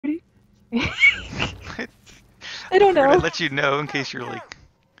I I don't figured I'd know. let you know in case you're like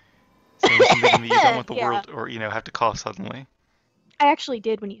saying something to me you don't want the Yeah. world, or have to call suddenly. I actually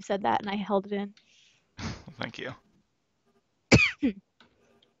did when you said that, and I held it in. Well, thank you. You're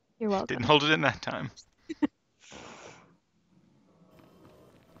Didn't welcome. hold it in that time.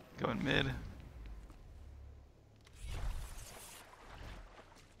 Going mid.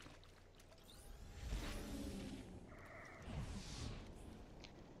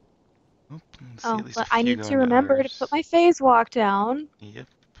 Oop, let's see, at Oh, least a but I few need to going to remember to put ours. my phase walk down. Yep.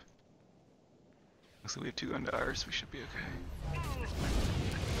 Looks like we have two going to ours. We should be okay.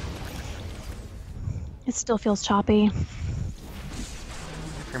 It still feels choppy.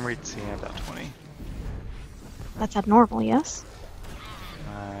 Frame rate's about 20. That's abnormal, yes?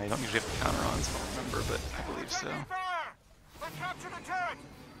 I don't usually have the counter on, so I don't remember, but I believe so. I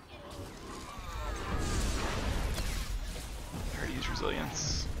already used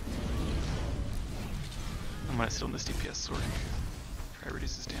resilience. I'm gonna still miss DPS sword. Try to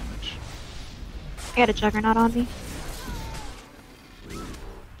reduce his damage. I got a juggernaut on me.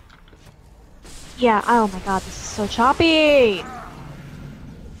 Yeah, oh my god, this is so choppy!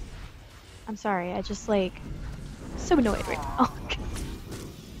 I'm sorry, I just like so annoyed right now.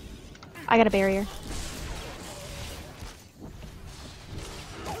 I got a barrier.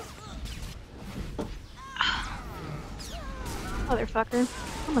 Motherfucker.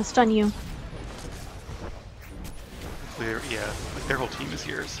 I'm gonna stun you. Yeah, like their whole team is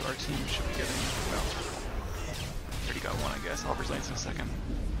here, so our team should be getting, well, already got one, I guess. I'll resilience in a second.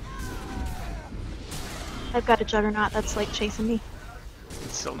 I've got a juggernaut that's like chasing me.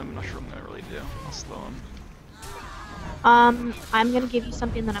 It's still, I'm not sure what I'm gonna really do. I'll slow him. I'm gonna give you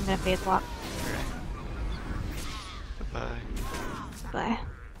something, then I'm gonna phase walk. Okay. Bye-bye. Bye.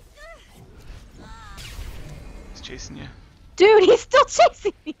 He's chasing you. Dude, he's still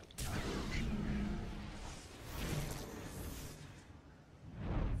chasing me!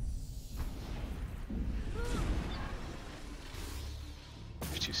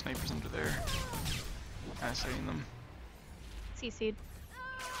 There's two snipers under there. I'm sighting them. CC'd.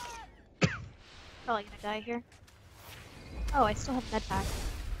 Probably gonna die here. Oh, I still have med pack.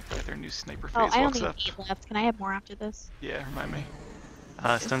 Yeah, their new sniper Oh, phase I walks only have up. 8 left. Can I have more after this? Yeah, remind me.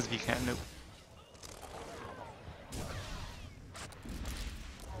 Stuns if you can. Nope.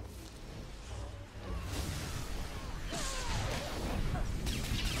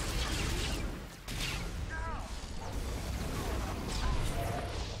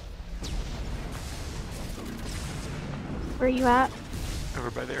 Where are you at? Over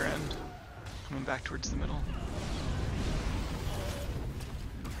by their end. Coming back towards the middle.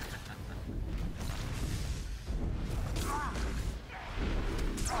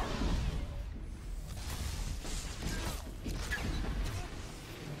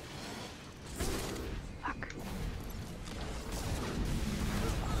 Fuck.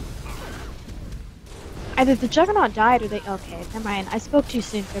 Either the Juggernaut died or they. Okay, never mind. I spoke too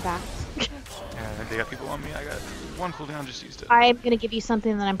soon. They're back. And they got people on me. I got one cooldown, just used it. I'm gonna give you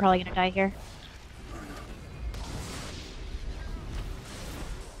something, then I'm probably gonna die here.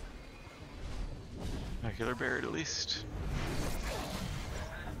 My killer buried at least.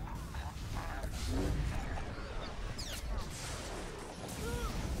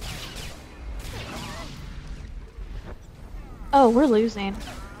 Oh, we're losing.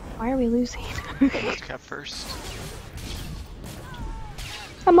 Why are we losing? Let's cap first.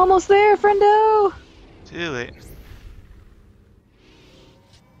 I'm almost there, friendo! Too late.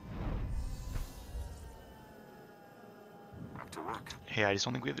 Hey, I just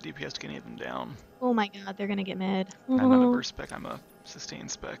don't think we have the DPS to get any of them down. Oh my god, they're gonna get mid. I'm not a burst spec, I'm a sustain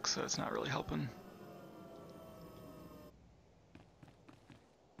spec, so it's not really helping.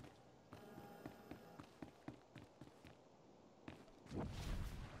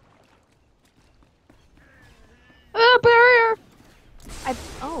 Barrier!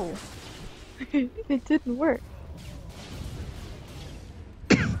 Oh. It didn't work.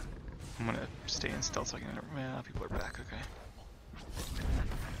 I'm gonna stay in stealth so I can. Yeah, people are back. Okay.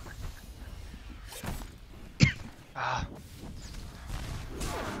 Ah.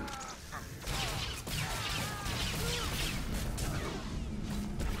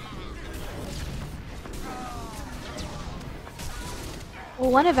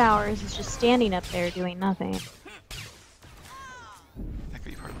 Well, one of ours is just standing up there doing nothing. That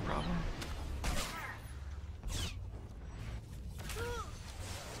could be part of the problem.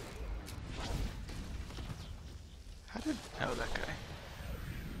 How did... Oh, that guy.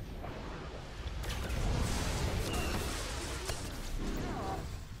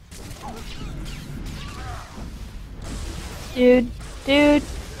 Dude, dude. I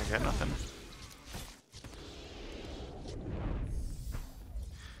got nothing.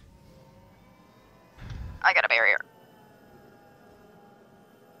 I got a barrier.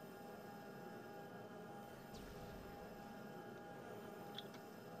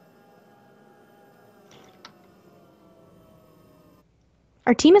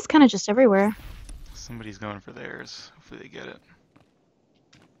 Our team is kind of just everywhere. Somebody's going for theirs. Hopefully they get it.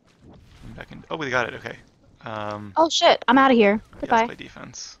 I'm back in. Oh, we got it. Okay. Oh shit! I'm out of here. Yes, Goodbye. by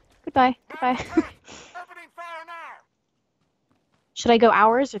defense. Goodbye. Goodbye. Should I go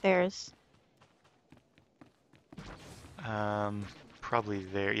ours or theirs? Probably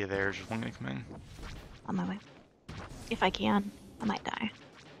there. Yeah, there's just one gonna come in. On my way. If I can, I might die.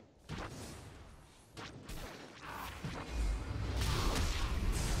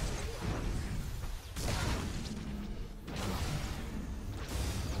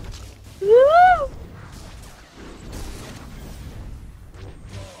 Woo!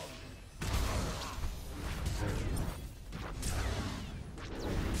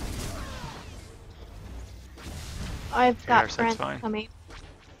 I've Yeah, our got side's friends fine. coming.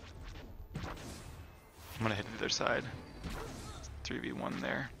 I'm gonna head to the other side. 3v1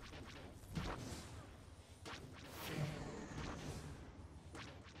 there.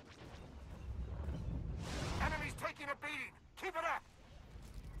 Enemy's taking a beating. Keep it up.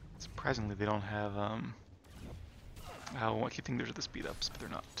 Surprisingly, they don't have oh, I keep thinking those are the speed ups, but they're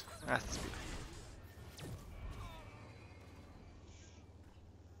not. That's the speed up.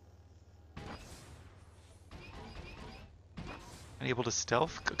 Unable to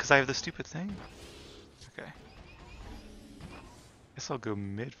stealth because I have the stupid thing. Okay. Guess I'll go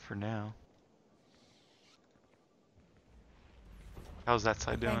mid for now. How's that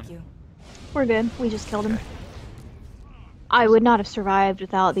side doing? Thank you. We're good. We just killed him. Okay. I would not have survived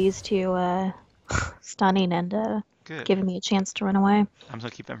without these two stunning and Good. giving me a chance to run away. I'm just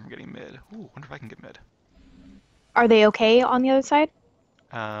gonna keep them from getting mid. Ooh, wonder if I can get mid. Are they okay on the other side?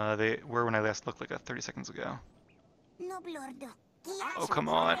 They were when I last looked, like 30 seconds ago. No blordo. Oh, come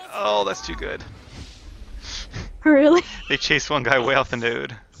on. Oh, that's too good. Really? They chased one guy way off the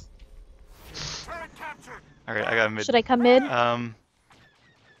node. Turret captured. Alright, I got a mid. Should I come mid?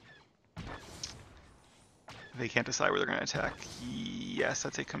 They can't decide where they're gonna attack. Yes,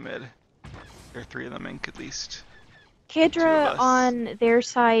 I'd say come mid. There are 3 of them, Ink, at least. Two of Kedra us. on their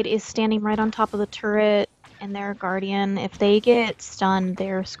side is standing right on top of the turret and their guardian. If they get stunned,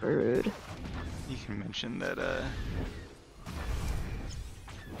 they're screwed. You can mention that,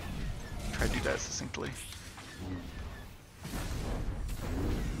 try to do that succinctly.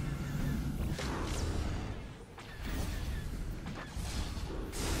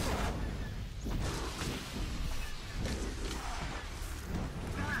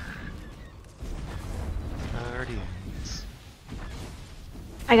 Guardians.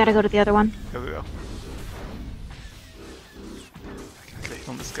 I gotta go to the other one. Go, go, go. I gotta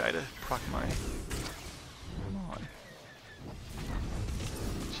film this guy to proc my... Come on.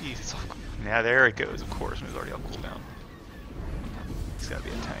 Jeez, it's all... Yeah, there it goes, of course, when it was already on cooldown. He's gotta be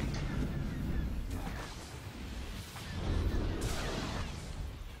a tank.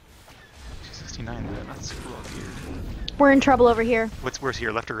 $269, though, not super well geared. We're in trouble over here. What's worse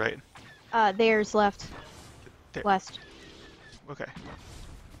here, left or right? Theirs left. There. West. Okay.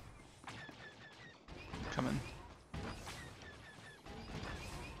 Coming.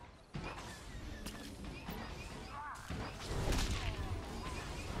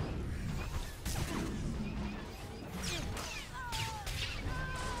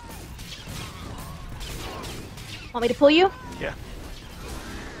 Want me to pull you? Yeah.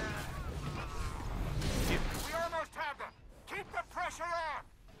 We almost have them. Keep the pressure on.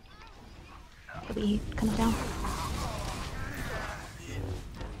 He'll be coming down.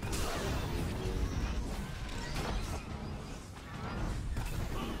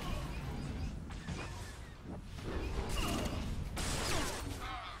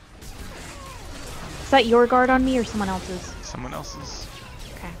 Is that your guard on me or someone else's? Someone else's.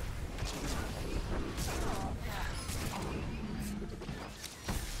 Okay.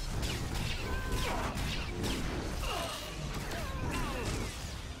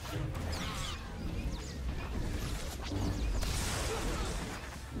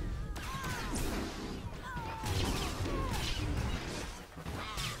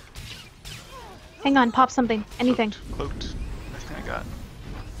 Hang on, pop something. Anything. Cloaked. Best thing I got.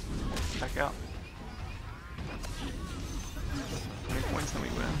 Back out. 20 points, then we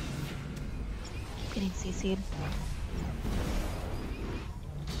win. Getting CC'd.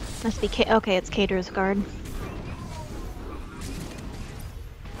 Must be okay, it's Cater's guard. Enemy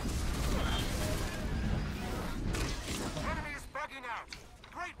is bugging out.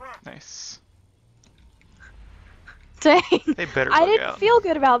 Great work. Nice. Dang. They better I bug didn't out. feel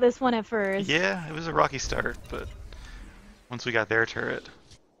good about this one at first. Yeah, it was a rocky start, but once we got their turret,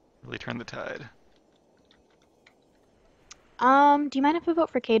 really turned the tide. Do you mind if we vote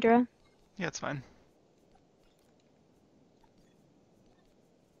for Kadra? Yeah, it's fine.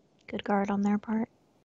 Good guard on their part.